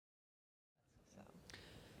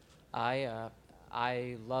I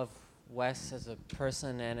love Wes as a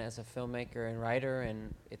person and as a filmmaker and writer,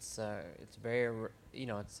 and it's very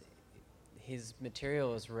it's his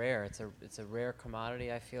material is rare. It's a rare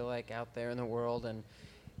commodity, I feel like, out there in the world, and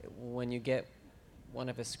when you get one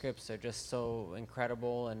of his scripts, they're just so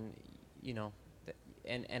incredible, and you know,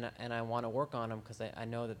 and I want to work on them because I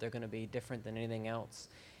know that they're going to be different than anything else,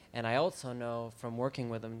 and I also know from working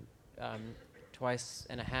with him twice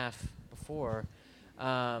and a half before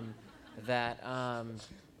that.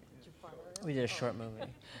 We did a short movie,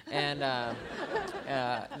 and that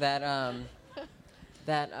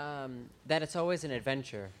it's always an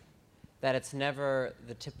adventure, that it's never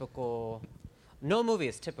the typical. No movie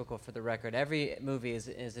is typical, for the record. Every movie is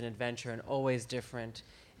an adventure and always different,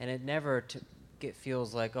 and it never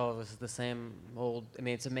feels like, oh, this is the same old. I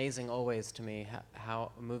mean, it's amazing always to me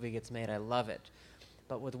how a movie gets made. I love it,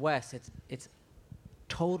 but with Wes, it's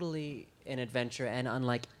totally an adventure and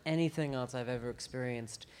unlike anything else I've ever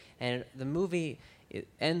experienced. And the movie, it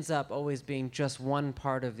ends up always being just one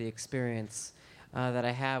part of the experience that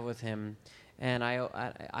I have with him. And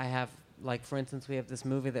I have, like, for instance, we have this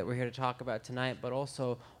movie that we're here to talk about tonight, but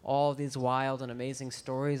also all these wild and amazing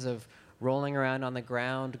stories of rolling around on the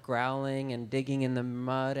ground, growling and digging in the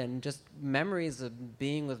mud, and just memories of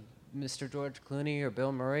being with Mr. George Clooney or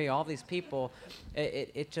Bill Murray, all these people.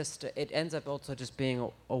 It ends up also just being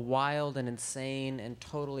a wild and insane and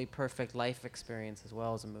totally perfect life experience as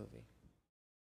well as a movie.